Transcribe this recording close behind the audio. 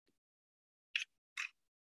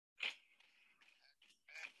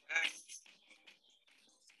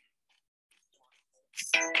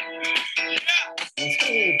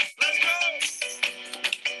Let's go.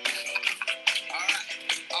 All right.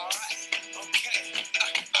 All right. Okay.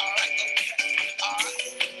 All right. Okay. All right.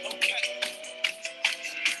 Okay.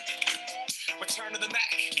 Return to the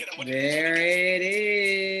Mac. Get up with There it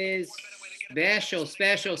is.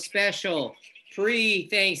 Special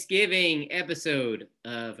pre-Thanksgiving episode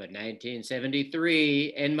of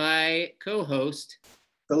 1973. And my co-host,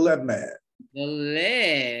 the Lev Man. The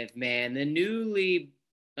Lev Man, the newly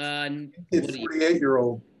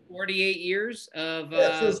 48-year-old. 48 years of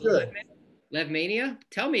feels good. Lev Mania.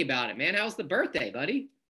 Tell me about it, man. How's the birthday, buddy?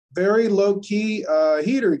 Very low-key.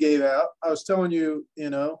 Heater gave out. I was telling you,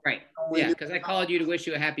 Right. Yeah, because I called you to wish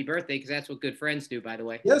you a happy birthday, because that's what good friends do, by the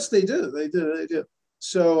way. Yes, they do. They do.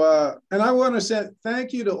 So, and I want to say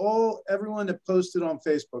thank you to everyone that posted on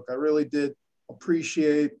Facebook. I really did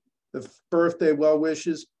appreciate the birthday well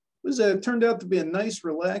wishes. It turned out to be a nice,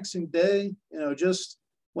 relaxing day. Just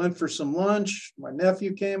went for some lunch. My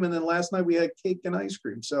nephew came, and then last night we had cake and ice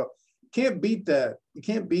cream. So can't beat that. You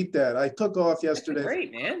can't beat that. I took off yesterday. That's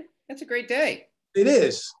great, man. That's a great day. It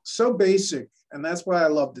is so basic, and that's why I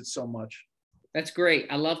loved it so much. That's great.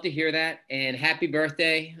 I love to hear that. And happy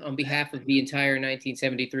birthday on behalf of the entire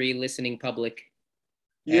 1973 listening public.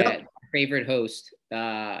 Yeah. Favorite host.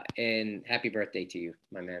 And happy birthday to you,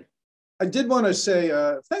 my man. I did want to say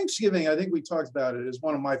Thanksgiving, I think we talked about it, is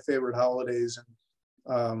one of my favorite holidays.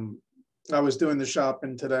 And I was doing the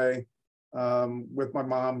shopping today with my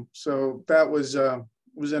mom. So that was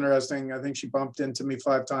interesting. I think she bumped into me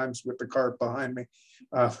 5 times with the cart behind me.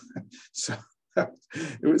 So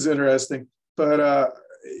it was interesting. But,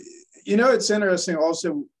 it's interesting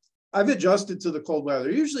also. I've adjusted to the cold weather.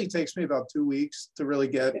 It usually takes me about 2 weeks to really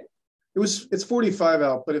get it's 45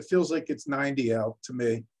 out, but it feels like it's 90 out to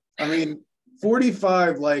me. I mean,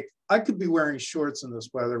 45, like I could be wearing shorts in this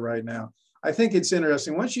weather right now. I think it's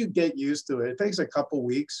interesting. Once you get used to it, it takes a couple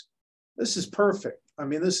weeks. This is perfect. I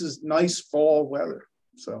mean, this is nice fall weather.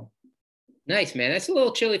 So nice, man. That's a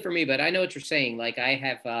little chilly for me, but I know what you're saying. Like I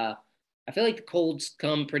feel like the colds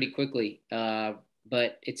come pretty quickly,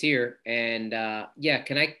 but it's here. And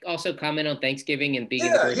can I also comment on Thanksgiving and being?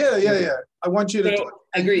 Yeah. I want you to talk.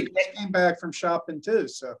 I agree. You came back from shopping too,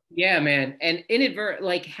 so yeah, man. And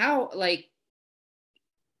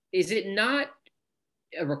is it not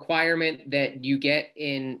a requirement that you get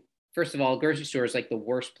in? First of all, grocery store is like the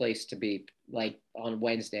worst place to be, like on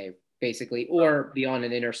Wednesday, basically, or be on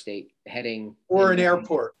an interstate heading, or an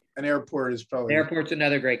airport. An airport is probably. Airport's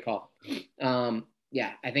another great call.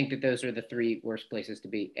 Yeah, I think that those are the 3 worst places to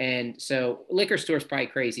be. And so liquor store's probably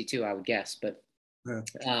crazy too, I would guess. But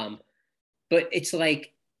but it's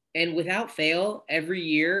like, and without fail, every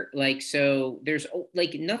year, like, so there's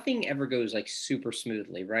like nothing ever goes like super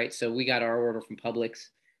smoothly, right? So we got our order from Publix.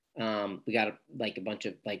 We got like a bunch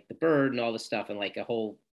of like the bird and all this stuff, and like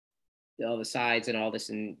all the sides and all this,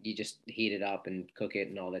 and you just heat it up and cook it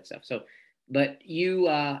and all that stuff. So, but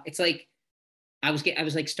it's like, I was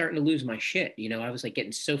like starting to lose my shit, I was like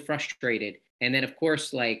getting so frustrated. And then of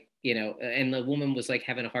course, like, and the woman was like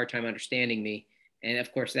having a hard time understanding me. And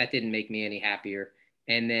of course that didn't make me any happier.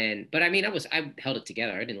 And then, but I mean, I held it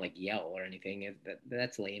together. I didn't like yell or anything.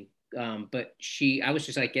 That's lame. But I was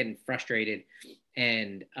just like getting frustrated.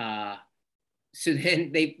 And so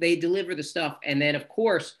then they deliver the stuff. And then of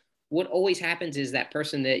course, what always happens is that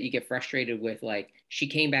person that you get frustrated with, like, she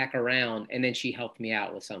came back around and then she helped me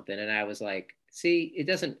out with something. And I was like, see, it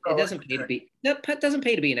doesn't pay to be, no, it doesn't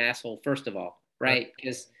pay to be an asshole, first of all. Right.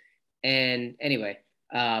 And anyway,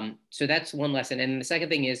 so that's one lesson. And the second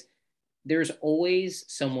thing is, there's always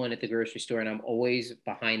someone at the grocery store, and I'm always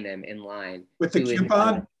behind them in line. With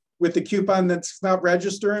the coupon that's not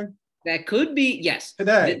registering? That could be, yes.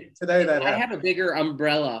 Today that I have a bigger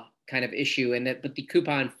umbrella kind of issue, but the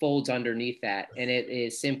coupon folds underneath that. And it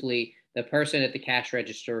is simply the person at the cash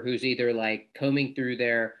register who's either like combing through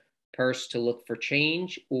their purse to look for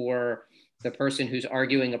change, or the person who's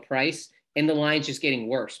arguing a price, and the line's just getting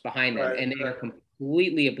worse behind them. And they are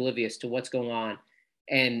completely oblivious to what's going on.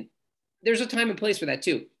 And there's a time and place for that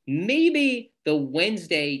too. Maybe the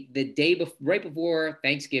Wednesday, the day right before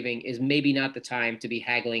Thanksgiving, is maybe not the time to be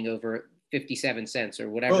haggling over 57 cents or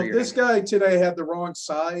whatever. Well, this guy today had the wrong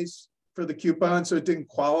size for the coupon, so it didn't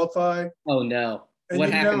qualify. Oh no. And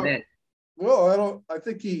what happened then? Well, I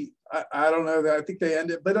don't know that. I think they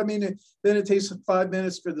ended, but I mean, then it takes 5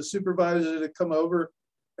 minutes for the supervisor to come over.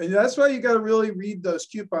 And that's why you got to really read those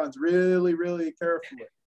coupons really, really carefully.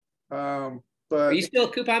 But are you still a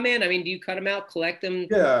coupon man? I mean, do you cut them out, collect them?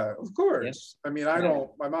 Yeah, of course. Yeah. I mean, I don't,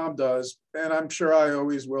 my mom does, and I'm sure I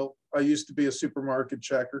always will. I used to be a supermarket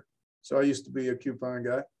checker, so I used to be a coupon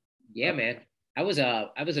guy. Yeah, man. I was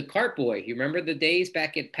a cart boy. You remember the days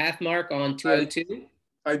back at Pathmark on I 202?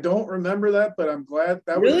 I don't remember that, but I'm glad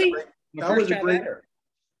that was a Really? great. My That first was a job great. ever.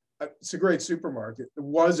 It's a great supermarket. It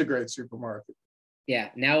was a great supermarket. Yeah.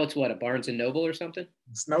 Now it's what, a Barnes and Noble or something?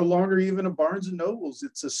 It's no longer even a Barnes and Nobles.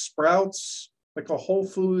 It's a Sprouts, like a Whole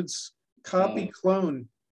Foods copy Oh, clone.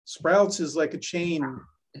 Sprouts is like a chain.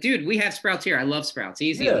 dude, we have Sprouts here. I love Sprouts.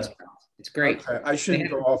 Easy on Yeah. Sprouts. It's great. Okay. I They shouldn't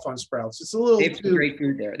have, go off on Sprouts. It's a they little have some too. great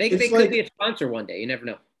food there. They It's could be like, a sponsor one day. You never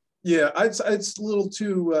know. yeah, it's a little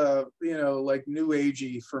too like new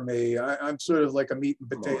agey for me. I'm sort of like a meat and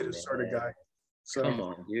Come on, potatoes sort of man. guy. So Come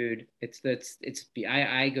on, dude.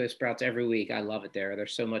 I go to Sprouts every week. I love it there.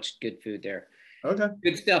 There's so much good food there. okay.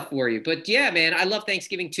 Good stuff for you. But yeah, man, I love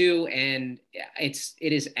Thanksgiving too, and it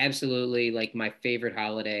is absolutely like my favorite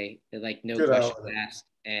holiday, like no Good question holiday. asked.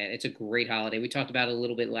 And it's a great holiday. We talked about it a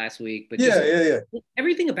little bit last week, but Yeah, just yeah, yeah.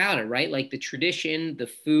 everything about it, right? Like the tradition, the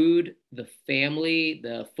food, the family,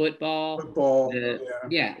 the football, Football. the Yeah.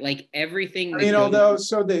 yeah, like everything I mean, that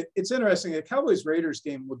goes. although it's interesting. The Cowboys Raiders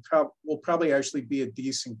game will probably actually be a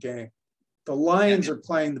decent game. The Yeah, Lions are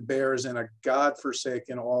playing the Bears in a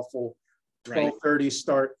godforsaken, awful right. 12:30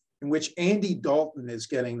 start, in which Andy Dalton is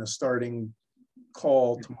getting the starting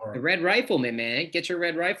call The tomorrow. Red Rifleman, man. Get your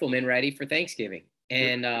Red Rifleman ready for Thanksgiving.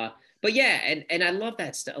 And but yeah, and I love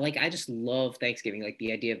that stuff. Like I just love Thanksgiving, like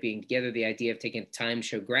the idea of being together, the idea of taking time to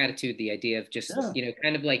show gratitude, the idea of just, Yeah.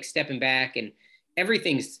 kind of like stepping back and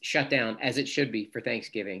everything's shut down as it should be for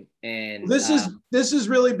Thanksgiving. And This has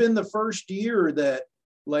really been the first year that,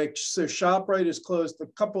 like, so ShopRite is closed. A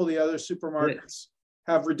couple of the other supermarkets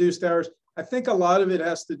have reduced hours. I think a lot of it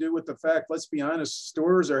has to do with the fact, let's be honest,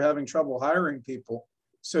 stores are having trouble hiring people.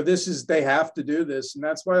 So they have to do this. And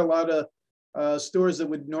that's why a lot of stores that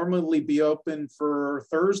would normally be open for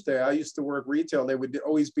Thursday, I used to work retail, they would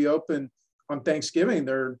always be open on Thanksgiving.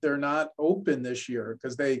 They're not open this year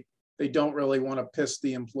because they don't really want to piss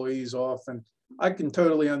the employees off. And I can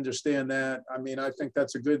totally understand that. I mean, I think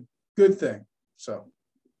that's a good thing. So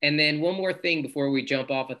and then one more thing before we jump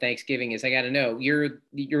off of Thanksgiving is I got to know you're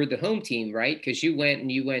the home team, right? Because you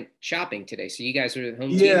went shopping today, so you guys are the home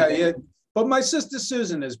team. yeah, yeah. But my sister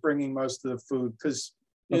Susan is bringing most of the food because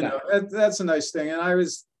Okay. that's a nice thing. And I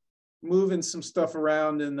was moving some stuff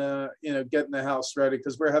around and getting the house ready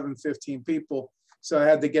because we're having 15 people. So I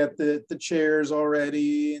had to get the chairs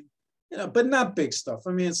already, and but not big stuff.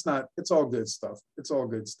 I mean, it's all good stuff. It's all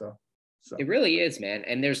good stuff. So It really is, man.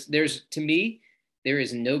 And there's to me, there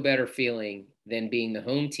is no better feeling than being the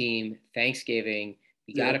home team, Thanksgiving.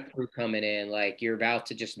 You got yeah, a crew coming in, like you're about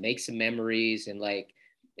to just make some memories and like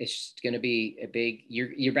it's just gonna be a big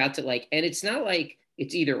you're about to like, and it's not like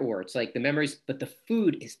it's either or. It's like the memories, but the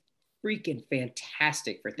food is freaking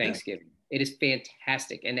fantastic for yeah. Thanksgiving. It is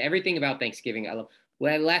fantastic. And everything about Thanksgiving, I love.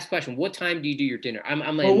 Well, last question. What time do you do your dinner? I'm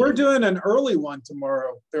Well, in. we're doing an early one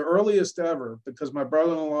tomorrow, the earliest ever, because my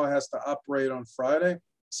brother-in-law has to operate on Friday.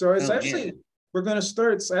 So it's Oh actually man. we're going to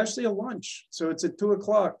start. It's actually a lunch, so it's at 2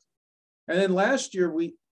 o'clock. And then last year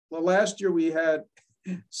we had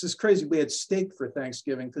this is crazy. We had steak for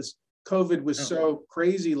Thanksgiving because COVID was Oh, so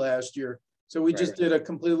crazy last year. So we right, just right. did a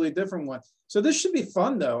completely different one. So this should be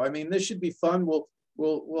fun, though. I mean, this should be fun.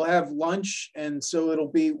 We'll have lunch, and so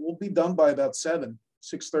we'll be done by about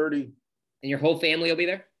 6:30. And your whole family will be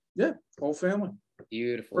there? Yeah, whole family.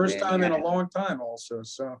 Beautiful, First man. time in Yeah. a long time, also.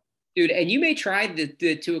 So Dude, and you may try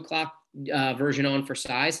the 2 o'clock version on for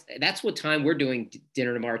size. That's what time we're doing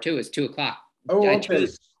dinner tomorrow too. Is 2 o'clock. oh, I okay.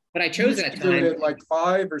 chose, but I We chose used that to do it time. at like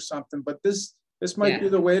 5 or something, but this might Yeah, be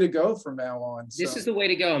the way to go from now on. this So is the way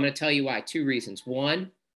to go. I'm going to tell you why. Two reasons.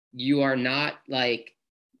 One, you are not like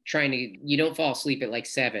you don't fall asleep at like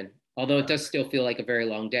 7, although it does still feel like a very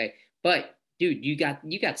long day. But dude, you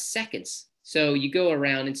got seconds. So you go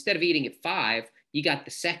around instead of eating at 5, you got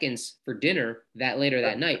the seconds for dinner that later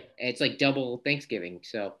that night. It's like double Thanksgiving.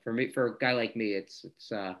 So for me, for a guy like me, it's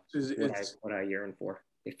it's what I yearn for,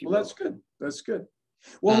 if you well, that's will. good. That's good.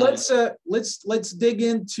 Well, Um, let's dig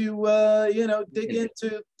into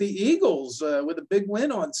the Eagles with a big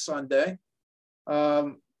win on Sunday.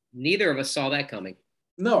 Um, Neither of us saw that coming.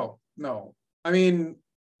 no, no. I mean,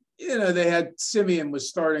 they had Simeon was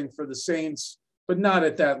starting for the Saints, but not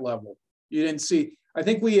at that level. You didn't see. I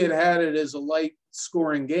think we had it as a light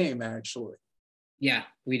scoring game, actually. Yeah,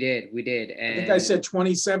 we did, I think I and said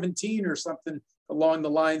 2017 or something along the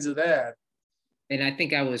lines of that. I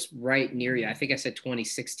think I was right near you. I think I said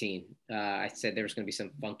 2016. I said there was going to be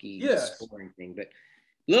some funky Yeah, scoring thing, but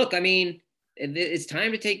look, I mean, it's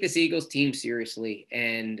time to take this Eagles team seriously,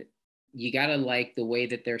 and you got to like the way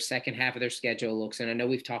that their second half of their schedule looks. And I know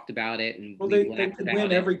we've talked about it and Well, we they laughed could about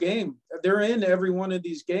win it. every game. They're in every one of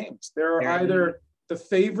these games. They're They're either the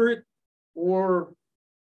favorite or,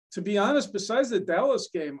 to be honest, besides the Dallas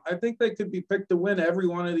game, I think they could be picked to win every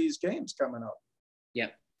one of these games coming up.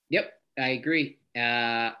 Yep, I agree.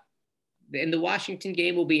 And the Washington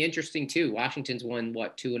game will be interesting too. Washington's won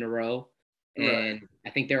what, 2 in a row, and Right. I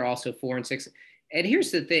think they're also 4-6. And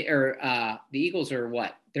here's the thing, or the Eagles are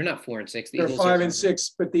what? They're not 4-6. The They're Eagles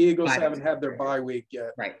 5-6, but the Eagles 5 and haven't had their bye week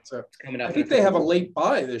yet. Right. So It's coming I up. think they have a late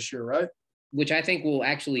bye this year, right? which I think will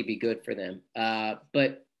actually be good for them.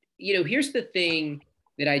 But here's the thing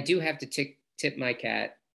that I do have to tip my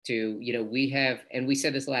cat to. We have, and we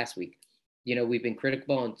said this last week. We've been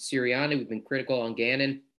critical on Sirianni, we've been critical on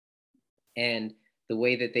Gannon, and the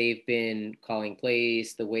way that they've been calling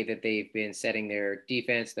plays, the way that they've been setting their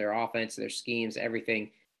defense, their offense, their schemes,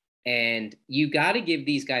 everything. And you got to give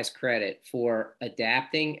these guys credit for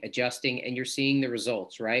adapting, adjusting, and you're seeing the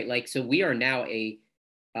results, right? Like, so we are now a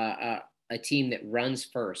team that runs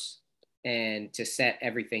first and to set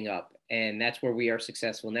everything up. And that's where we are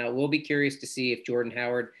successful. Now, we'll be curious to see if Jordan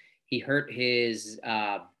Howard, he hurt his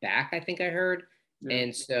back, I think I heard. Yeah.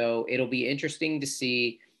 And so it'll be interesting to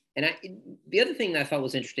see. And the other thing that I thought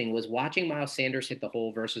was interesting was watching Miles Sanders hit the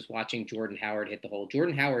hole versus watching Jordan Howard hit the hole.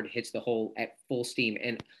 Jordan Howard hits the hole at full steam.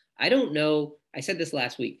 And I don't know, I said this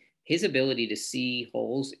last week, his ability to see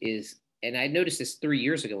holes is, and I noticed this 3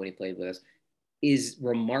 years ago when he played with us, is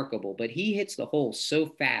remarkable. But he hits the hole so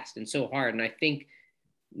fast and so hard. And I think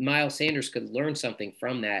Miles Sanders could learn something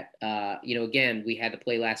from that. Again, we had the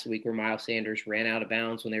play last week where Miles Sanders ran out of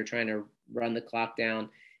bounds when they were trying to run the clock down.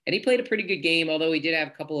 And he played a pretty good game, although he did have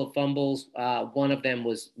a couple of fumbles. One of them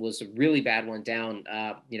was a really bad one down,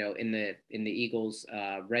 in the Eagles'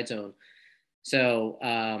 red zone. So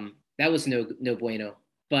that was no bueno.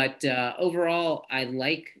 But overall, I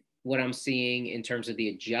like what I'm seeing in terms of the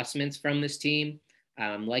adjustments from this team.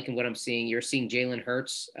 I'm liking what I'm seeing. You're seeing Jalen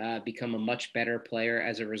Hurts become a much better player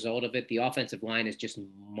as a result of it. The offensive line is just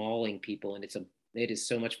mauling people, and it is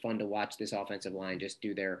so much fun to watch this offensive line just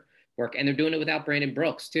do their work. And they're doing it without Brandon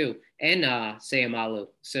Brooks too, and Sayamalu.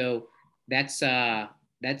 So that's a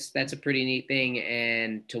pretty neat thing.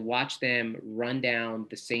 And to watch them run down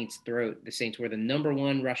the Saints' throat, the Saints were the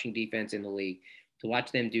 #1 rushing defense in the league. To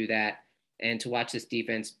watch them do that, and to watch this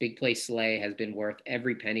defense, big play Slay has been worth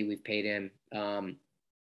every penny we've paid him.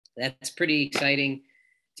 That's pretty exciting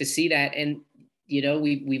to see that. And,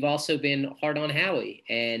 we've also been hard on Howie,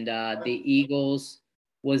 and the Eagles,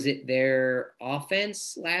 was it their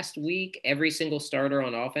offense last week? Every single starter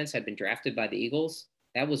on offense had been drafted by the Eagles.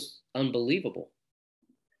 That was unbelievable.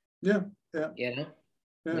 Yeah. What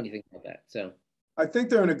do you think about that? So I think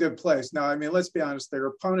they're in a good place. Now, I mean, let's be honest, their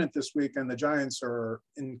opponent this weekend, the Giants, are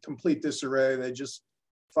in complete disarray. They just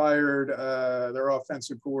fired their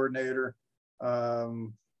offensive coordinator.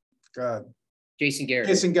 Jason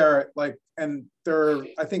Garrett. And they're,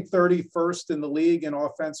 I think, 31st in the league in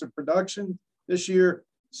offensive production this year.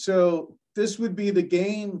 So this would be the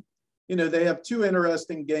game. They have 2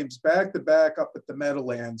 interesting games back to back up at the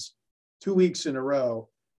Meadowlands, 2 weeks in a row.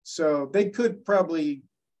 So they could probably,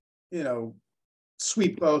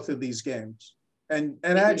 sweep both of these games and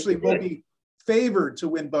actually will be favored to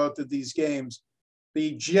win both of these games.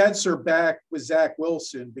 The Jets are back with Zach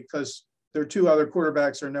Wilson because their 2 other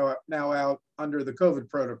quarterbacks are now out under the COVID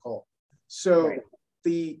protocol. So right.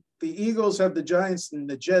 The Eagles have the Giants and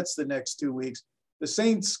the Jets the next 2 weeks. The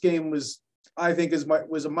Saints game was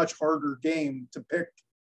a much harder game to pick.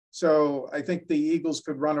 So I think the Eagles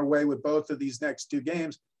could run away with both of these next 2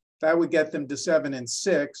 games. That would get them to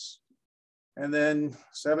 7-6. And then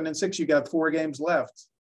 7-6, you got 4 games left.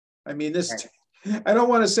 I mean, I don't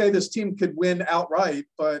want to say this team could win outright,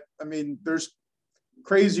 but I mean, there's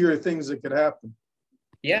crazier things that could happen.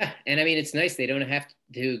 Yeah. And I mean, it's nice. They don't have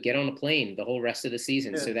to get on a plane the whole rest of the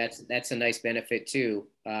season. Yeah. So that's a nice benefit too.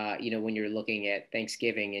 When you're looking at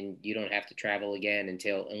Thanksgiving and you don't have to travel again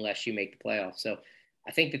unless you make the playoffs. So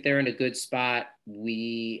I think that they're in a good spot.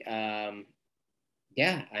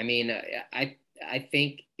 I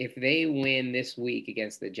think if they win this week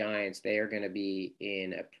against the Giants, they are going to be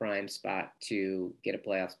in a prime spot to get a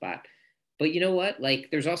playoff spot. But you know what? Like,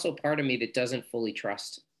 there's also part of me that doesn't fully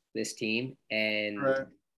trust this team, and right.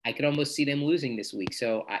 I could almost see them losing this week.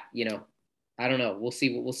 So I don't know. We'll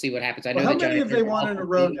see what happens. I know how many have they won in a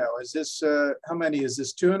row now? Is this how many? Is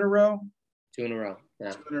this 2 in a row? 2 in a row.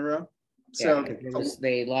 Yeah. 2 in a row. So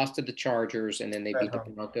they lost to the Chargers, and then they beat the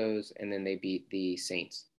Broncos, and then they beat the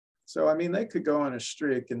Saints. So, I mean, they could go on a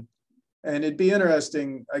streak, and it'd be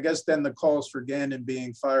interesting. I guess then the calls for Gannon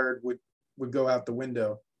being fired would go out the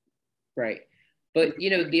window. Right. But,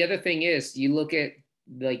 the other thing is you look at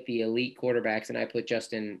like the elite quarterbacks, and I put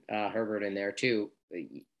Justin Herbert in there too.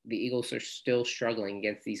 The Eagles are still struggling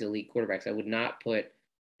against these elite quarterbacks. I would not put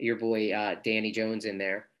your boy Danny Jones in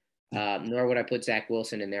there, nor would I put Zach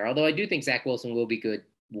Wilson in there. Although I do think Zach Wilson will be good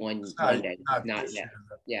one day. Not yet.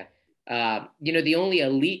 Yeah. The only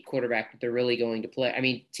elite quarterback that they're really going to play. I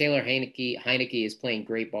mean, Taylor Heineke is playing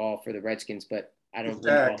great ball for the Redskins, but I don't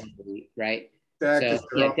really call him elite, right? Dak's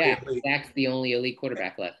the only elite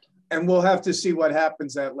quarterback left. And we'll have to see what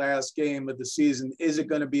happens that last game of the season. Is it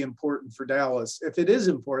going to be important for Dallas? If it is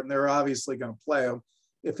important, they're obviously going to play him.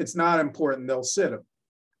 If it's not important, they'll sit him.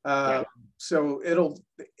 So it'll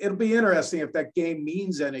be interesting if that game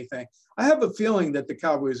means anything. I have a feeling that the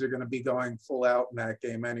Cowboys are going to be going full out in that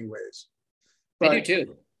game anyways. But, I do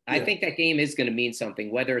too. I think that game is going to mean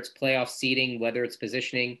something, whether it's playoff seeding, whether it's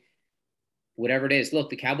positioning, whatever it is. Look,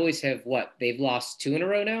 the Cowboys have what? They've lost 2 in a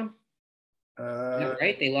row now?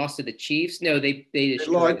 Right? They lost to the Chiefs. No, they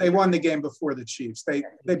won the game before the Chiefs. They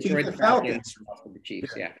beat the Falcons. The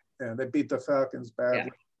Chiefs, yeah, they beat the Falcons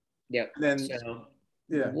badly. Yeah. And then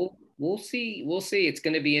we'll see. It's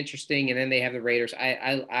going to be interesting. And then they have the Raiders.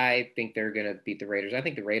 I think they're going to beat the Raiders. I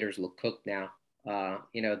think the Raiders look cooked now.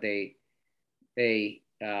 They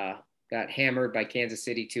got hammered by Kansas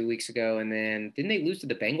City 2 weeks ago, and then didn't they lose to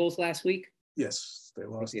the Bengals last week? Yes, they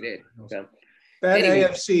lost. They did. So. That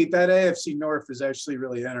AFC North is actually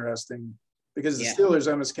really interesting because the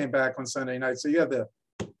Steelers almost came back on Sunday night. So you have the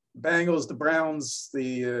Bengals, the Browns,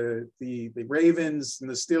 the Ravens, and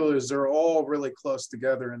the Steelers are all really close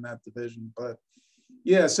together in that division. But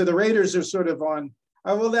so the Raiders are sort of on.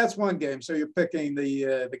 Well, that's one game. So you're picking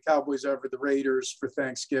the Cowboys over the Raiders for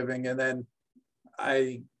Thanksgiving, and then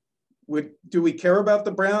do we care about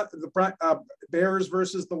the Bears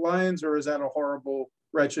versus the Lions, or is that a horrible,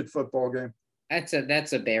 wretched football game? That's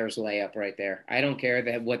a Bears layup right there. I don't care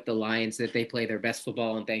what the Lions, that they play their best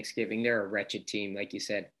football on Thanksgiving. They're a wretched team, like you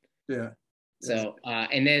said. Yeah. So,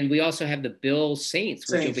 and then we also have the Bills Saints,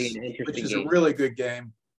 which will be an interesting game. Which is a really good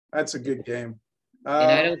game. That's a good game.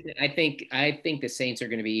 And I think the Saints are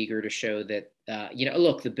going to be eager to show that,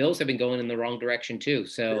 look, the Bills have been going in the wrong direction too.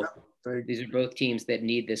 So these are both teams that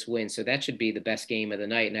need this win. So that should be the best game of the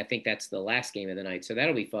night. And I think that's the last game of the night. So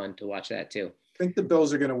that'll be fun to watch that too. I think the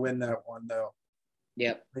Bills are going to win that one though.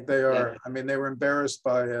 Yep. I think they are. Yep. I mean, they were embarrassed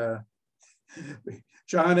by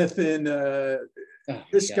Jonathan.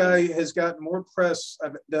 This guy has gotten more press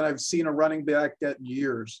than I've seen a running back get in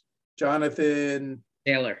years. Jonathan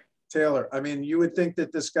Taylor. I mean, you would think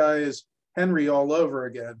that this guy is Henry all over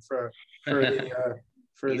again for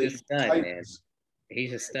the stud, Titans. Man.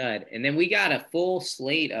 He's a stud. And then we got a full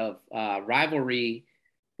slate of rivalry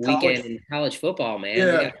weekend in college football, man.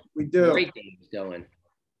 Yeah, we do. Great games going.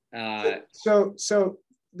 What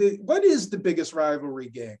is the biggest rivalry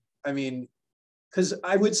game? I mean, because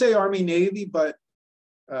I would say Army Navy, but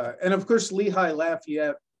and of course Lehigh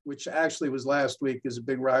Lafayette, which actually was last week, is a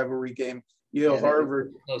big rivalry game. Yale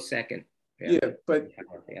Harvard, close second. But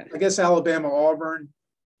I guess Alabama Auburn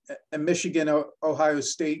and Michigan Ohio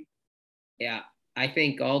State. Yeah, I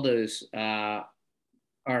think all those are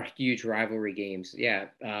huge rivalry games. Yeah.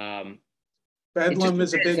 Bedlam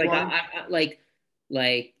is a big one.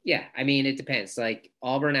 I mean, it depends. Like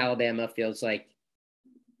Auburn, Alabama feels like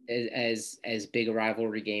as big a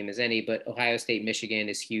rivalry game as any, but Ohio State, Michigan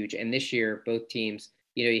is huge. And this year, both teams,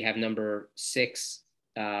 you have number 6,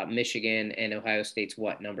 Michigan, and Ohio State's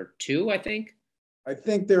number 2, I think. I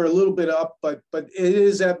think they're a little bit up, but it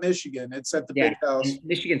is at Michigan. It's at the Big House. And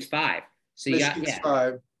Michigan's 5. So Michigan's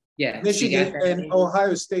 5. Yeah. Michigan and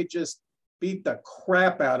Ohio State just beat the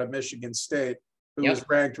crap out of Michigan State, who was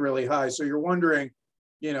ranked really high. So you're wondering,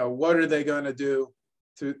 what are they going to do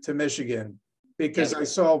to Michigan? Because I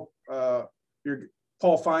saw your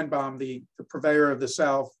Paul Feinbaum, the purveyor of the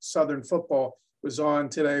Southern football, was on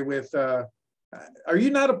today with. Are you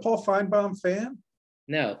not a Paul Feinbaum fan?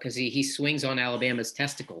 No, because he swings on Alabama's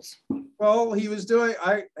testicles. Well, he was doing.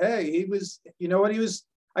 He was. You know what he was?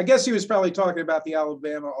 I guess he was probably talking about the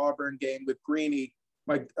Alabama Auburn game with Greenberg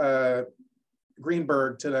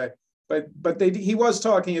today. But he was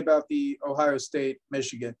talking about the Ohio State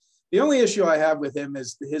Michigan. The only issue I have with him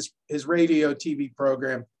is his radio TV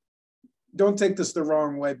program. Don't take this the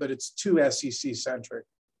wrong way, but it's too SEC centric.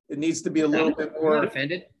 It needs to be a little bit more. I'm not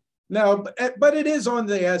offended. No, but it is on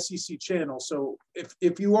the SEC channel. So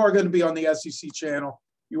if you are going to be on the SEC channel,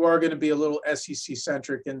 you are going to be a little SEC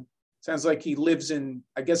centric. And sounds like he lives in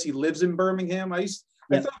Birmingham. I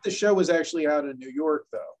thought the show was actually out in New York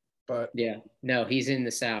though. But no, he's in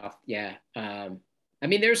the South. Yeah. I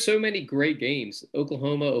mean, there's so many great games.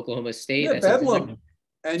 Oklahoma State. Yeah, Bedlam.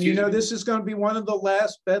 And, this is going to be one of the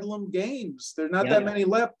last Bedlam games. There's not that many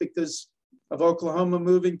left because of Oklahoma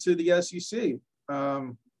moving to the SEC.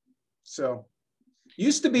 So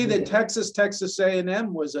used to be that Texas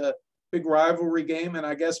A&M was a big rivalry game. And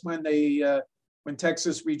I guess when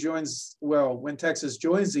Texas joins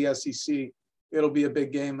the SEC, it'll be a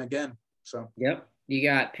big game again. So, yep. You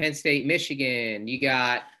got Penn State, Michigan. You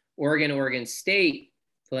got Oregon State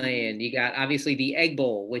playing. You got obviously the Egg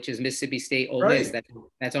Bowl, which is Mississippi State, Ole Miss.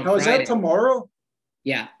 That's on Friday. Is that tomorrow?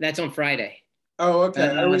 Yeah, that's on Friday. Oh, okay.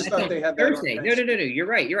 I always thought they had that Thursday. No. You're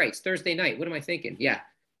right. It's Thursday night. What am I thinking? Yeah.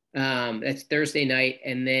 That's Thursday night.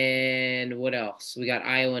 And then what else? We got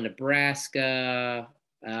Iowa, Nebraska.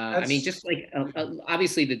 I mean, just like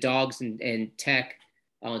obviously the Dogs and Tech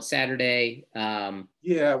on Saturday.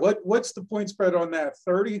 Yeah. What's the point spread on that?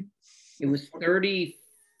 30? It was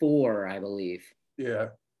 34, I believe. Yeah.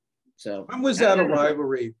 So when was that a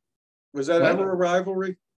rivalry? Was that ever a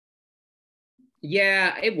rivalry?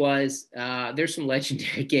 Yeah, it was. There's some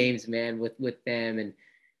legendary games, man, with them, and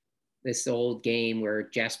this old game where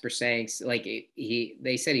Jasper Sanks, like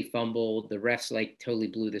they said he fumbled, the refs like totally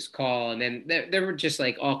blew this call, and then there were just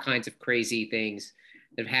like all kinds of crazy things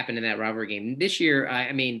that have happened in that rivalry game. This year,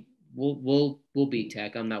 I mean, we'll beat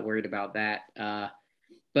Tech. I'm not worried about that.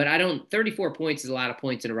 But 34 points is a lot of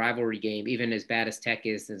points in a rivalry game, even as bad as Tech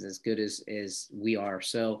is as good as we are.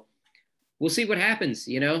 So we'll see what happens.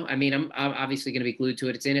 I mean, I'm obviously going to be glued to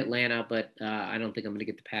it. It's in Atlanta, but I don't think I'm going to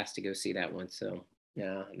get the pass to go see that one. So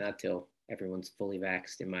not till everyone's fully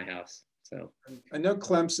vaxxed in my house. So I know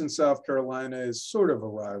Clemson, South Carolina is sort of a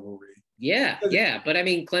rivalry. Yeah. But I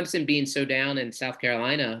mean, Clemson being so down and South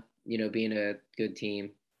Carolina, being a good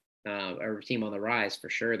team. Or team on the rise for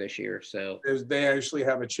sure this year. So they actually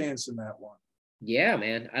have a chance in that one. Yeah,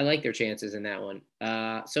 man. I like their chances in that one.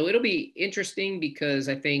 So it'll be interesting because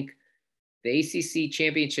I think the ACC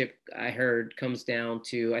championship I heard comes down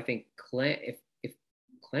to, I think if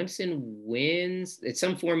Clemson wins, it's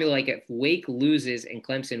some formula like if Wake loses and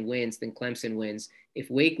Clemson wins, then Clemson wins.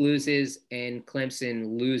 If Wake loses and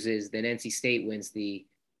Clemson loses, then NC State wins the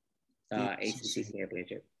ACC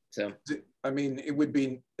championship. So I mean, it would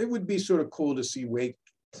be sort of cool to see Wake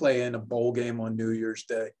play in a bowl game on New Year's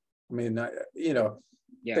Day. I mean,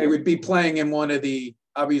 they would be playing in one of the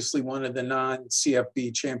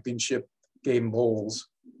non-CFB championship game bowls,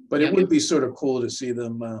 but it would be sort of cool to see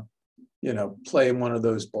them, play in one of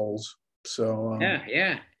those bowls. So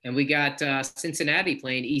yeah, and we got Cincinnati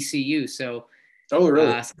playing ECU. So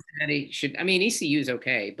Cincinnati should. I mean, ECU is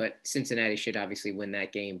okay, but Cincinnati should obviously win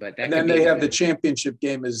that game. But and then they have the championship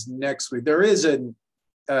game is next week. There is the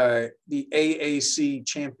AAC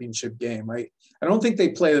championship game. I don't think they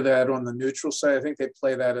play that on the neutral side. I think they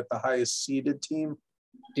play that at the highest seeded team.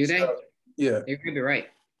 Do they? Yeah, you could be right.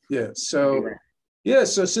 Yeah. So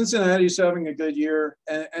so Cincinnati's having a good year,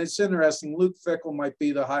 and it's interesting. Luke Fickell might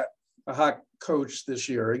be a hot coach this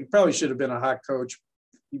year. He probably should have been a hot coach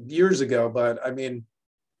years ago, but I mean,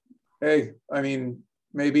 hey,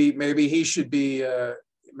 maybe he should be,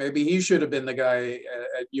 maybe he should have been the guy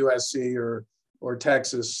at USC or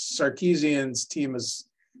Texas. Sarkisian's team is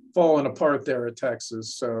falling apart there at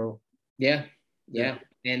Texas. So yeah.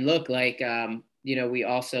 And look, like we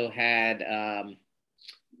also had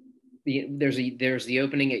there's the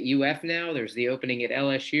opening at UF now. There's the opening at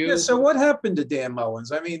LSU. Yeah. So what happened to Dan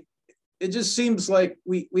Mullins? I mean, it just seems like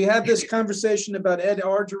we had this conversation about Ed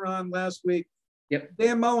Orgeron last week. Yep.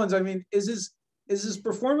 Dan Mullins, I mean, is his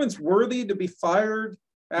performance worthy to be fired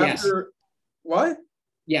after what?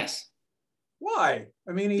 Yes. Why?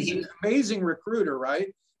 I mean, he's an amazing recruiter,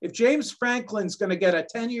 right? If James Franklin's going to get a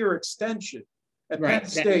 10-year extension at Penn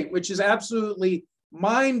State, which is absolutely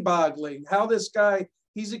mind-boggling, how this guy,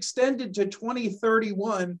 he's extended to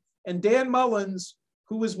 2031, and Dan Mullins,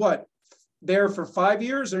 who was there for 5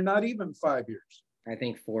 years or not even 5 years? I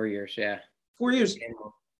think 4 years, yeah. 4 years.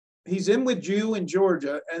 He's in with you in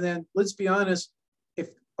Georgia. And then let's be honest, if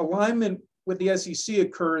alignment with the SEC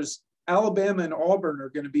occurs, Alabama and Auburn are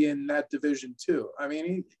going to be in that division too. I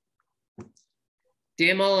mean,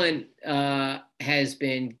 Dan Mullen has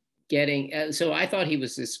been getting so I thought he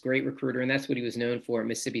was this great recruiter, and that's what he was known for at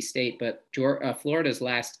Mississippi State. But Florida's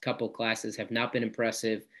last couple classes have not been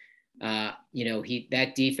impressive.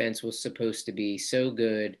 That defense was supposed to be so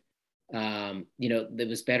good. That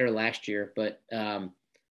was better last year, but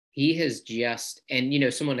he has just,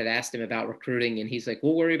 and someone had asked him about recruiting, and he's like,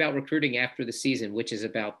 we'll worry about recruiting after the season, which is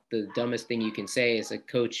about the dumbest thing you can say as a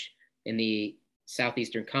coach in the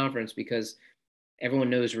Southeastern Conference, because everyone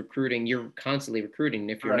knows recruiting, you're constantly recruiting.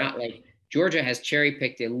 And if you're not, like, Georgia has cherry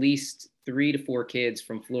picked at least 3 to 4 kids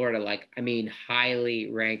from Florida,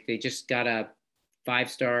 highly ranked. They just got a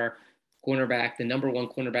 5-star cornerback, the number one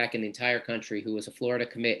cornerback in the entire country, who was a Florida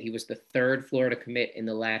commit. He was the third Florida commit in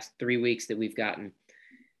the last 3 weeks that we've gotten.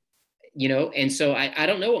 And so I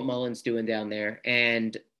don't know what Mullen's doing down there.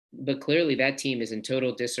 But clearly that team is in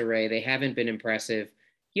total disarray. They haven't been impressive.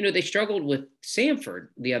 They struggled with Samford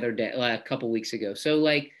the other day, a couple weeks ago. So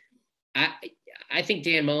I think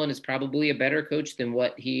Dan Mullen is probably a better coach than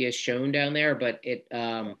what he has shown down there, but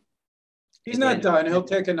he's not done. He'll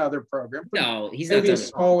take another program. No, he's maybe not done. A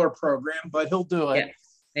smaller program, but he'll do it.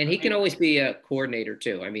 Yeah. And he can always be a coordinator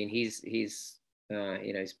too. I mean, he's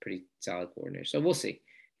a pretty solid coordinator. So we'll see.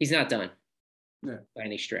 He's not done by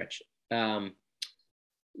any stretch.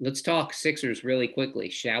 Let's talk Sixers really quickly,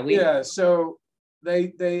 shall we? Yeah. So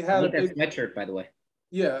they had a big sweatshirt, by the way.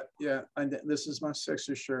 Yeah. And this is my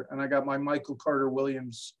Sixers shirt, and I got my Michael Carter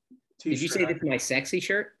Williams T-shirt. Did you say this is my sexy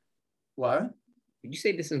shirt? What? Did you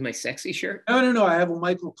say this is my sexy shirt? No. I have a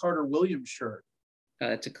Michael Carter Williams shirt.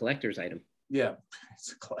 It's a collector's item. Yeah,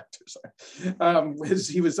 it's a collector's item.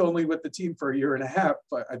 He was only with the team for a year and a half,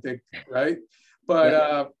 but I think, right?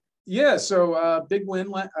 But so big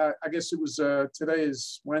win. I guess it was today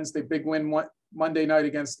is Wednesday. Big win Monday night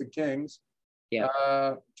against the Kings.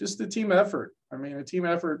 Yeah. Just a team effort. I mean, a team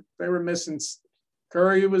effort. They were missing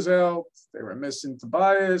Curry was out. They were missing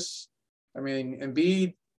Tobias. I mean,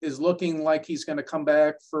 Embiid is looking like he's going to come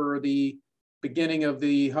back for the beginning of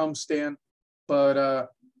the homestand, but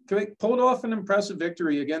pulled off an impressive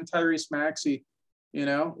victory again. Tyrese Maxey,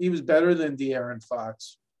 he was better than De'Aaron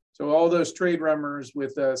Fox. So all those trade rumors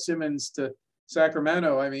with Simmons to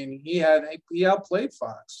Sacramento, I mean, he outplayed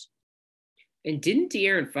Fox. And didn't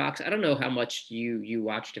De'Aaron Fox, I don't know how much you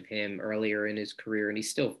watched of him earlier in his career, and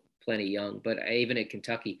he's still plenty young, but even at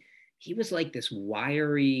Kentucky, he was like this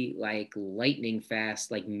wiry, like lightning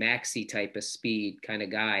fast, like Maxey type of speed kind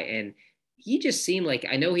of guy. And he just seemed like,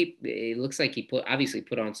 I know it looks like he obviously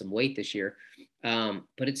put on some weight this year,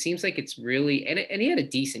 but it seems like it's really, and he had a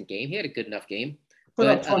decent game. He had a good enough game. Put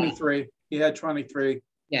up 23. He had 23.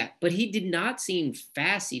 Yeah, but he did not seem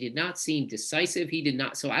fast. He did not seem decisive. He did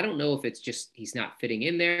not. So I don't know if it's just he's not fitting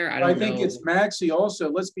in there. I think it's Maxey also.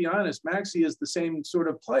 Let's be honest. Maxey is the same sort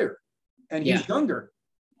of player, and he's younger.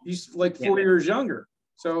 He's like 4 years younger.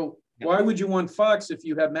 So why would you want Fox if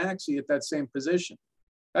you have Maxey at that same position?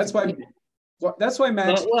 That's why. That's why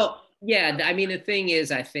Maxey. Well, yeah. I mean, the thing is,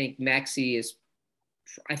 I think Maxey is.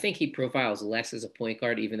 I think he profiles less as a point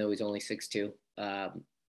guard, even though he's only 6'2".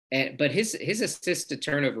 But his assist to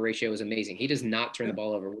turnover ratio is amazing. He does not turn the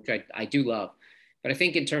ball over, which I do love. But I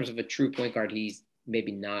think in terms of a true point guard, he's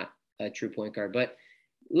maybe not a true point guard. But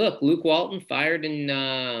look, Luke Walton fired in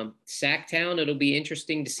Sacktown. It'll be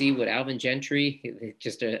interesting to see what Alvin Gentry,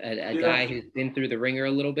 just a guy who's been through the ringer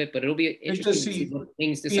a little bit, but it'll be interesting to see what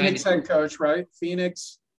things decide. Phoenix head coach, right?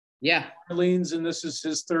 Phoenix. Yeah. Orleans, and this is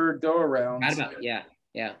his third go around.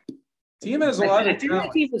 Yeah. Team has a lot of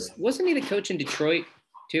talent. Wasn't he the coach in Detroit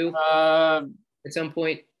too? At some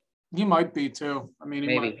point. He might be too. I mean,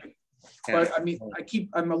 maybe. But I mean,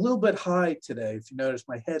 I'm a little bit high today. If you notice,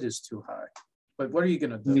 my head is too high. But what are you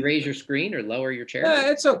going to do? You raise your screen or lower your chair?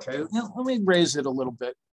 Yeah, it's okay. Let me raise it a little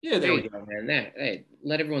bit. Yeah, there we go. Man. Hey,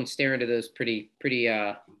 let everyone stare into those pretty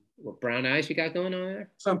what brown eyes you got going on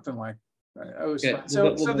there. Something like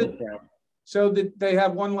that. So they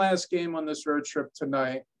have one last game on this road trip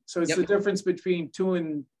tonight. So it's the difference between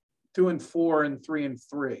 2-4 and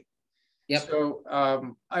 3-3. Yep. So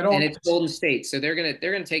I don't. And it's Golden State, so they're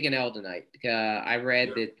gonna take an L tonight. I read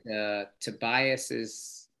that Tobias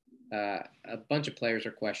is a bunch of players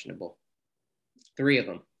are questionable. 3 of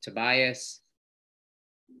them: Tobias,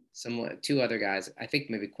 two other guys. I think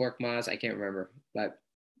maybe Korkmaz. I can't remember, but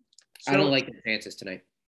I don't like the chances tonight.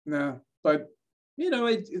 No, but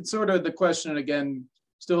it's sort of the question again.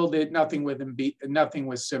 Still did nothing with Embiid, nothing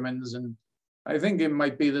with Simmons, and I think it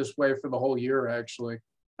might be this way for the whole year. Actually,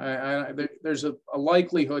 there's a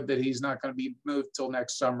likelihood that he's not going to be moved till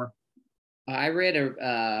next summer. I read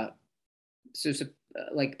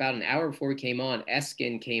like about an hour before we came on,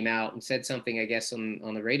 Eskin came out and said something, I guess,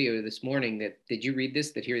 on the radio this morning. Did you read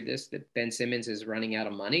this? That Ben Simmons is running out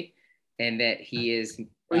of money, and that he is.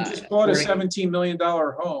 Well, he just bought a $17 million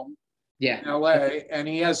home. Yeah. In LA, and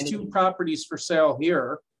he has 2 properties for sale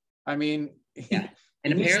here. I mean, and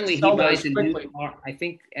apparently he buys a new car. I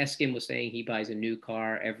think Eskin was saying he buys a new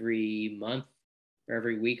car every month or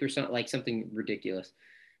every week or something, like something ridiculous.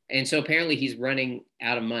 And so apparently he's running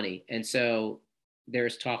out of money. And so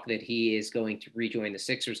there's talk that he is going to rejoin the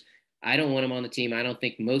Sixers. I don't want him on the team. I don't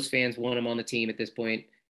think most fans want him on the team at this point.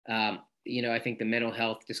 I think the mental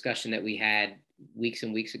health discussion that we had weeks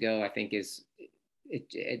and weeks ago, I think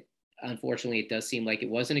unfortunately, it does seem like it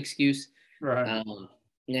was an excuse. Right.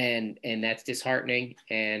 And that's disheartening,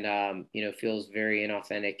 and feels very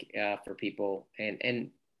inauthentic for people, and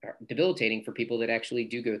debilitating for people that actually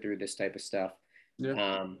do go through this type of stuff.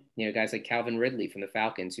 Yeah. Guys like Calvin Ridley from the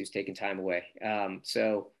Falcons, who's taken time away.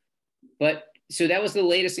 So that was the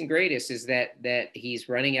latest and greatest, is that he's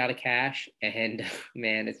running out of cash, and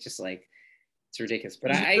man, it's just like, it's ridiculous.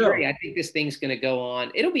 But I agree. I think this thing's going to go on.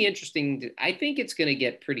 It'll be interesting. I think it's going to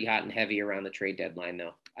get pretty hot and heavy around the trade deadline,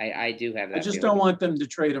 though. I do have that. I just don't want them to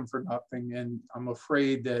trade him for nothing. And I'm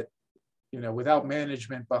afraid that, without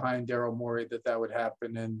management behind Daryl Morey, that would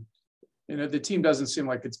happen. And, the team doesn't seem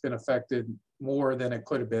like it's been affected more than it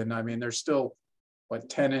could have been. I mean, they're still,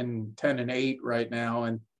 10-8 right now.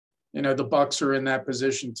 And, the Bucks are in that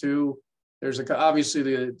position too. Obviously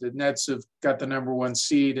the Nets have got the number 1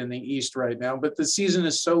 seed in the East right now, but the season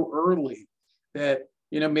is so early that,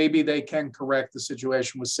 maybe they can correct the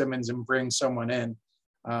situation with Simmons and bring someone in,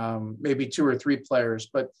 maybe 2 or 3 players,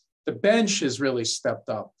 but the bench has really stepped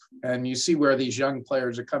up, and you see where these young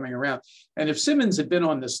players are coming around. And if Simmons had been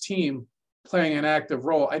on this team playing an active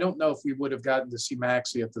role, I don't know if we would have gotten to see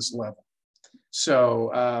Maxey at this level.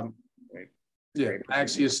 So,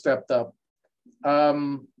 Maxey has stepped up.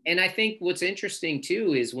 And I think what's interesting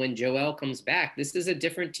too is when Joel comes back, this is a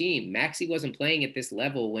different team. Maxey wasn't playing at this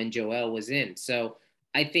level when Joel was in. So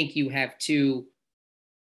I think you have two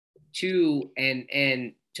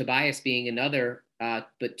and Tobias being another,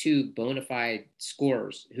 but 2 bona fide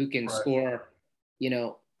scorers who can score,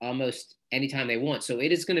 almost anytime they want. So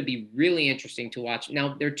it is going to be really interesting to watch.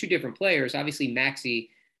 Now, they're 2 different players. Obviously, Maxey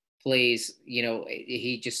plays,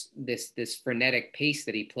 he just this frenetic pace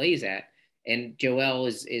that he plays at. And Joel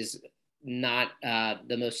is not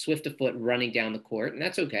the most swift of foot running down the court, and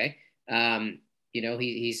that's okay.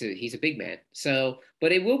 He's a big man. So,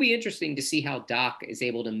 but it will be interesting to see how Doc is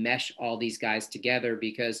able to mesh all these guys together,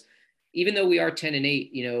 because even though we are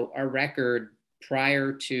 10-8, our record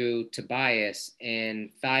prior to Tobias and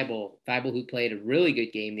Thibault, who played a really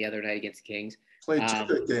good game the other night against the Kings, played 2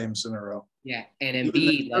 good games in a row. Yeah, and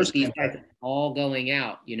Embiid, like these guys all going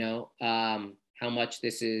out. How much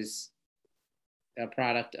this is a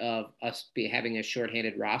product of us having a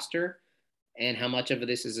shorthanded roster, and how much of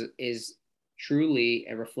this is truly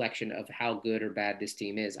a reflection of how good or bad this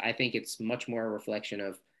team is. I think it's much more a reflection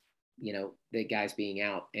of, the guys being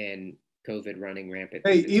out and COVID running rampant.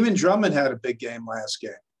 Hey, even Drummond had a big game last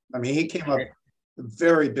game. I mean, he came up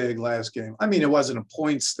very big last game. I mean, it wasn't a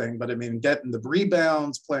points thing, but I mean, getting the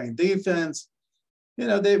rebounds, playing defense,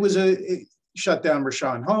 there was it shut down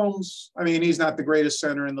Rashawn Holmes. I mean, he's not the greatest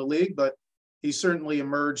center in the league, but he certainly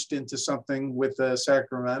emerged into something with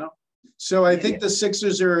Sacramento. So I think the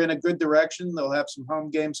Sixers are in a good direction. They'll have some home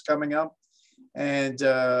games coming up. And,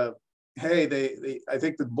 hey, I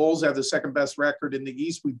think the Bulls have the 2nd best record in the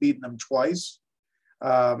East. We've beaten them twice.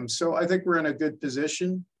 So I think we're in a good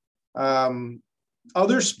position.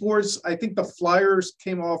 Other sports, I think the Flyers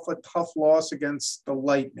came off a tough loss against the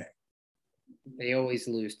Lightning. They always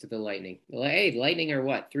lose to the Lightning. Well, hey, Lightning are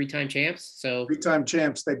what, 3-time champs? So 3-time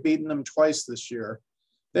champs. They've beaten them twice this year.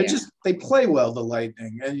 They play well, the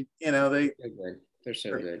Lightning, and they're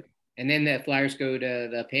so good. And then the Flyers go to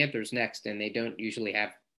the Panthers next, and they don't usually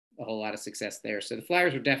have a whole lot of success there. So the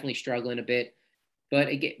Flyers are definitely struggling a bit. But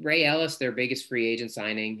again, Ray Ellis, their biggest free agent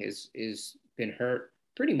signing, is been hurt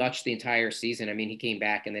pretty much the entire season. I mean, he came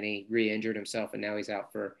back and then he re-injured himself, and now he's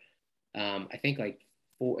out for I think like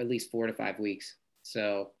at least 4 to 5 weeks.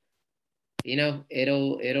 So, it'll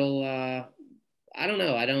I don't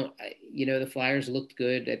know. The Flyers looked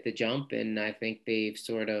good at the jump, and I think they've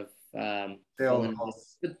sort of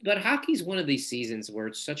but hockey's one of these seasons where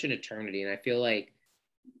it's such an eternity, and I feel like,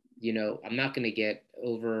 I'm not going to get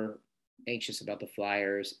over anxious about the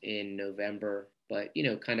Flyers in November, but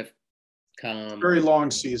kind of come very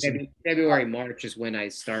long season. February, March is when I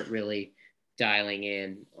start really dialing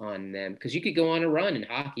in on them, because you could go on a run in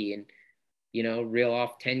hockey and reel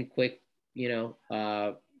off 10 quick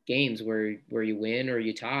games where you win or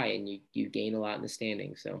you tie, and you gain a lot in the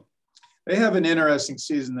standings. So they have an interesting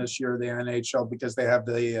season this year, the NHL, because they have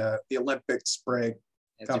the Olympics break.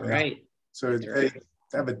 That's right. Up. So they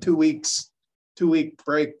have a 2-week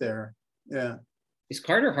break there. Yeah. Is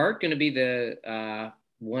Carter Hart going to be the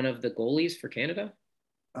one of the goalies for Canada?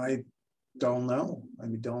 I don't know.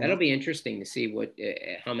 That'll be interesting to see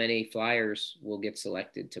how many Flyers will get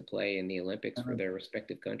selected to play in the Olympics for their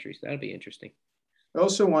respective countries. That'll be interesting. I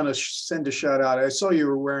also want to send a shout out. I saw you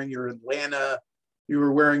were wearing your Atlanta. You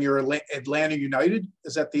were wearing your Atlanta United.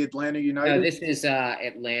 Is that the Atlanta United? No, this is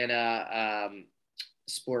Atlanta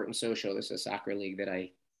Sport and Social. This is a soccer league that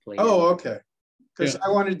I play. Oh, okay. Because I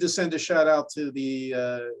wanted to send a shout out to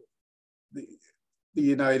the the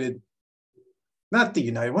United, not the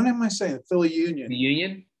United. What am I saying? The Philly Union. The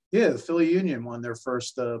Union. Yeah, the Philly Union won their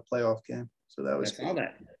first playoff game. So that was. I saw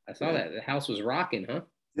that. I saw that. The house was rocking, huh?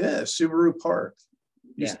 Yeah, Subaru Park.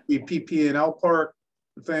 Used to be PP&L Park.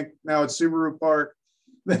 I think now it's Subaru Park.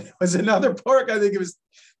 Then it was another park. I think it was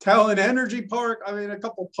Talent Energy Park. I mean, a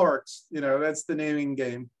couple parks. That's the naming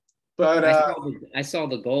game. But I saw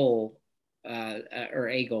the goal, or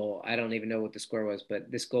a goal. I don't even know what the score was,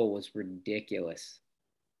 but this goal was ridiculous.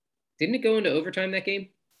 Didn't it go into overtime that game?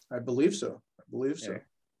 I believe so. I believe so.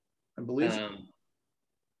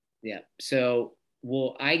 Yeah. So,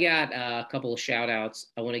 well, I got a couple of shout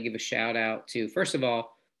outs. I want to give a shout out to, first of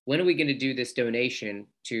all, when are we going to do this donation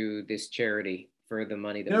to this charity for the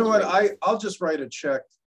money that I'll just write a check.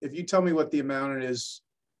 If you tell me what the amount it is,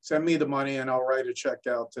 send me the money and I'll write a check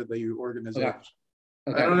out to the organization.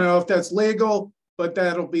 Okay. I don't know if that's legal, but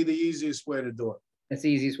that'll be the easiest way to do it. That's the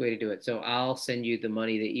easiest way to do it. So I'll send you the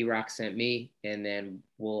money that E-Rock sent me, and then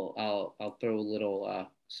I'll throw a little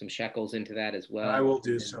some shekels into that as well. I will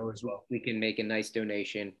do so as well. We can make a nice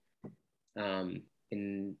donation on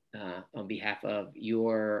behalf of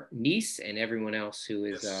your niece and everyone else who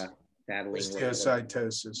is battling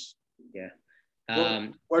osteocytosis. Yeah.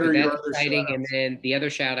 What are your other shout outs? And then the other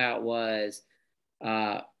shout out was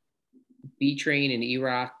B-Train and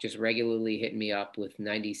E-Rock just regularly hit me up with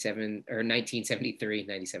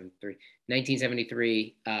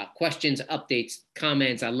 1973 questions, updates,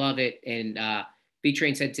 comments. I love it. And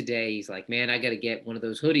B-Train said today, he's like, man, I got to get one of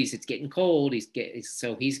those hoodies. It's getting cold.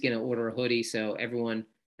 So he's going to order a hoodie. So everyone,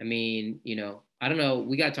 I mean, I don't know.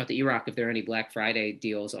 We got to talk to E-Rock if there are any Black Friday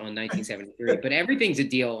deals on 1973, but everything's a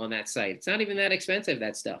deal on that site. It's not even that expensive,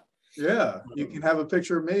 that stuff. Yeah, you can have a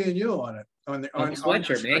picture of me and you on it. On the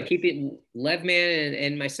sweatshirt, man. Keep it, Lev Man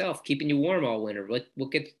and myself, keeping you warm all winter.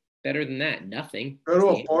 What gets better than that? Nothing. Go to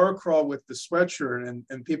a bar crawl with the sweatshirt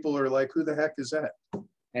and people are like, who the heck is that?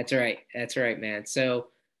 That's right, man. So,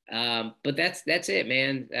 but that's it,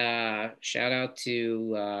 man. Shout out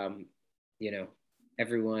to,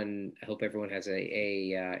 everyone. I hope everyone has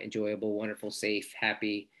a enjoyable, wonderful, safe,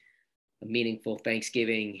 happy, meaningful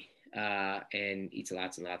Thanksgiving. And eats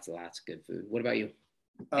lots and lots and lots of good food. What about you?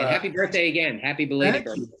 And happy birthday again. Happy belated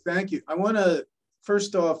birthday. Thank you. I want to,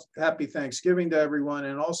 first off, happy Thanksgiving to everyone.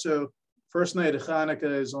 And also, first night of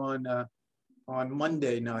Hanukkah is on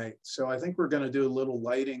Monday night. So I think we're going to do a little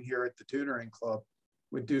lighting here at the Tutoring Club.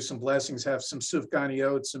 We'd do some blessings, have some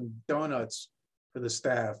sufganiyot, some donuts for the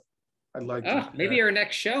staff. I'd like to. Maybe our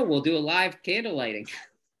next show, we'll do a live candle lighting.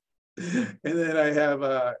 And then I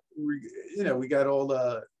have, we got all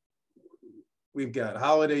the, we've got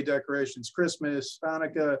holiday decorations, Christmas,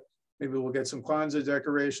 Hanukkah. Maybe we'll get some Kwanzaa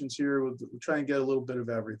decorations here. We'll try and get a little bit of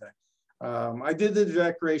everything. I did the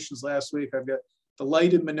decorations last week. I've got the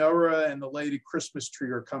lighted menorah and the lighted Christmas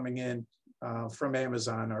tree are coming in from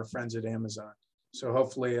Amazon, our friends at Amazon. So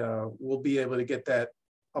hopefully we'll be able to get that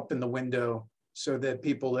up in the window so that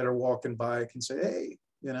people that are walking by can say, hey,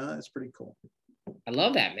 that's pretty cool. I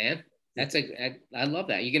love that, man. I love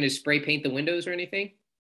that. You going to spray paint the windows or anything?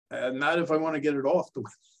 Not if I want to get it off the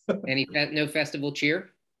window. No festival cheer?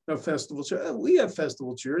 No festival cheer. We have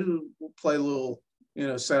festival cheers. We'll play a little,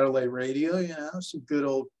 satellite radio, some good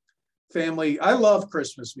old family. I love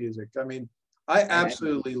Christmas music. I mean, I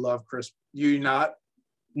absolutely love Christmas. You not?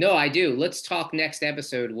 No, I do. Let's talk next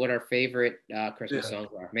episode what our favorite Christmas songs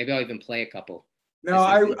are. Maybe I'll even play a couple. No,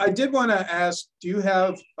 I did want to ask, do you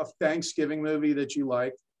have a Thanksgiving movie that you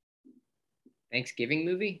like? Thanksgiving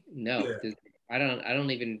movie? No. Yeah. I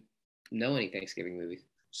don't even know any Thanksgiving movies.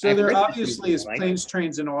 So there obviously is Planes,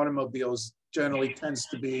 Trains, and Automobiles generally tends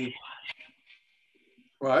to be.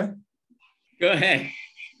 What? Go ahead.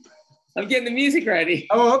 I'm getting the music ready.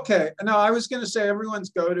 Oh, okay. No, I was going to say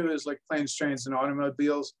everyone's go-to is like Planes, Trains, and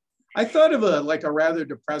Automobiles. I thought of a rather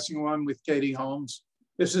depressing one with Katie Holmes.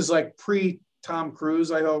 This is like pre-Tom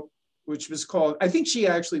Cruise, I hope, which was called, I think she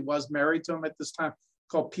actually was married to him at this time,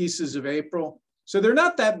 called Pieces of April. So there are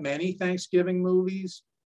not that many Thanksgiving movies,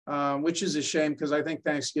 which is a shame because I think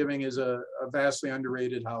Thanksgiving is a vastly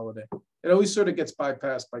underrated holiday. It always sort of gets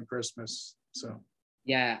bypassed by Christmas. So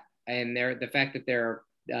yeah, and the fact that their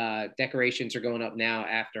decorations are going up now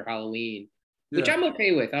after Halloween, which I'm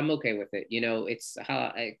okay with. I'm okay with it. It's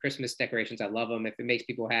Christmas decorations. I love them. If it makes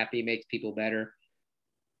people happy, makes people better,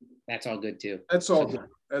 that's all good too. That's all good.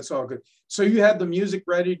 That's all good. So you had the music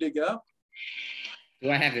ready to go? Do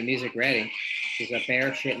I have the music ready? There's a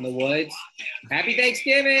bear shit in the woods. Happy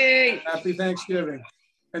Thanksgiving! Happy Thanksgiving.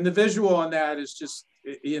 And the visual on that is just,